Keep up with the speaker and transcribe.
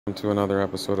Welcome to another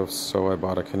episode of So I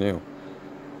Bought a Canoe.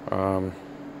 I've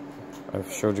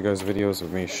showed you guys videos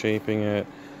of me shaping it,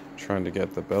 trying to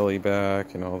get the belly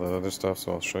back and all that other stuff,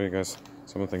 so I'll show you guys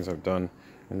some of the things I've done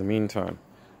in the meantime.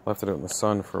 Left it out in the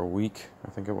sun for a week,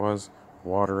 I think it was,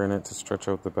 water in it to stretch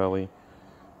out the belly.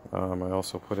 I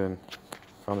also found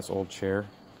this old chair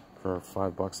for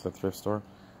 $5 at the thrift store,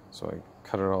 so I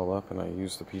cut it all up and I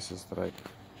used the pieces that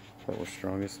were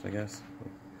strongest, I guess.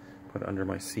 Put it under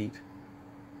my seat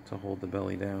to hold the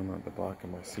belly down on the back of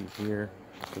my seat here.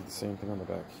 Did the same thing on the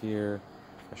back here.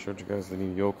 I showed you guys the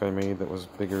new yoke I made that was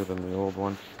bigger than the old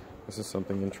one. This is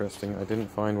something interesting. I didn't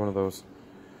find one of those.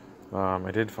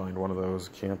 I did find one of those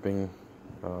camping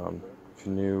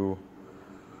canoe,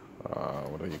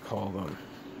 what do you call them?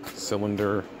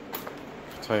 Cylinder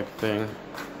type thing.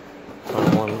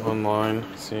 Found one online.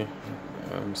 See,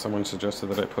 someone suggested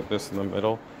that I put this in the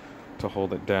middle to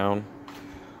hold it down.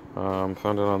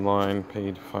 Found it online,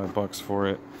 paid $5 for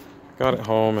it. Got it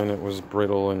home and it was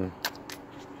brittle and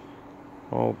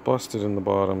all busted in the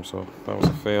bottom, so that was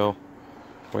a fail.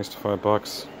 Waste of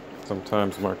 $5.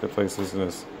 Sometimes marketplace isn't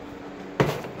as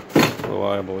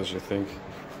reliable as you think.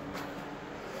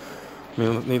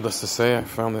 Needless to say, I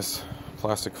found this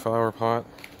plastic flower pot.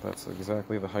 That's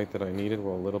exactly the height that I needed,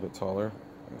 well, a little bit taller.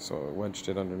 So I wedged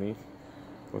it underneath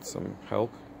with some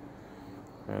help,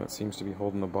 and it seems to be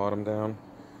holding the bottom down.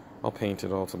 I'll paint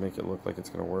it all to make it look like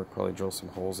it's going to work. Probably drill some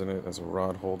holes in it as a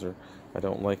rod holder. I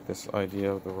don't like this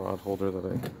idea of the rod holder that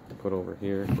I put over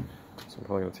here, so I'm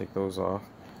probably going to take those off.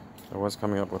 I was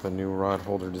coming up with a new rod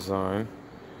holder design.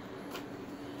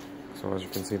 So as you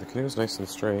can see, the canoe is nice and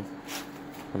straight,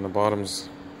 and the bottom's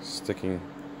sticking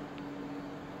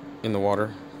in the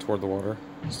water, toward the water.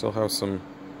 Still have some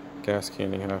gas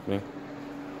canning happening.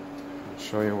 I'll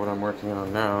show you what I'm working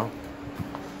on now.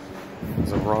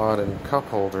 It's a rod and cup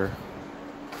holder,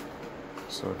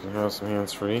 so it can have some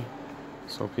hands-free.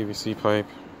 So PVC pipe,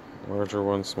 larger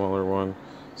one, smaller one,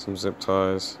 some zip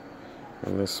ties,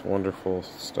 and this wonderful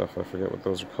stuff, I forget what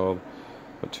those are called,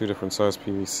 but 2 different size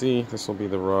PVC. This will be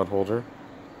the rod holder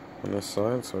on this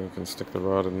side, so you can stick the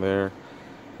rod in there,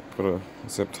 put a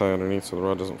zip tie underneath so the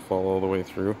rod doesn't fall all the way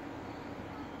through.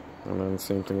 And then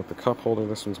same thing with the cup holder.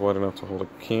 This one's wide enough to hold a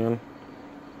can.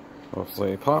 I'll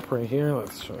say pop right here.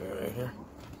 Let's show you right here.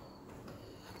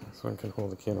 This one can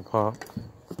hold a can of pop.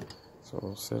 So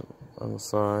it'll sit on the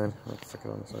side. Let's stick it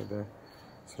on the side there.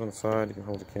 Sit on the side, you can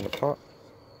hold a can of pop.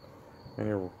 And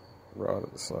your rod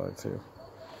at the side too.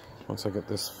 Once I get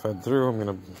this fed through, I'm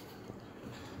going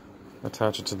to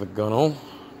attach it to the gunnel.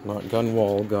 Not gun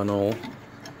wall, gunnel.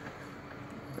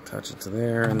 Attach it to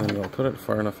there, and then you'll put it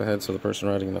far enough ahead so the person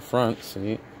riding in the front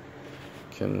seat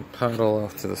can paddle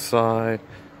off to the side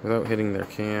without hitting their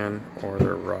can or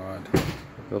their rod.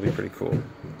 It'll be pretty cool.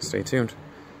 Stay tuned.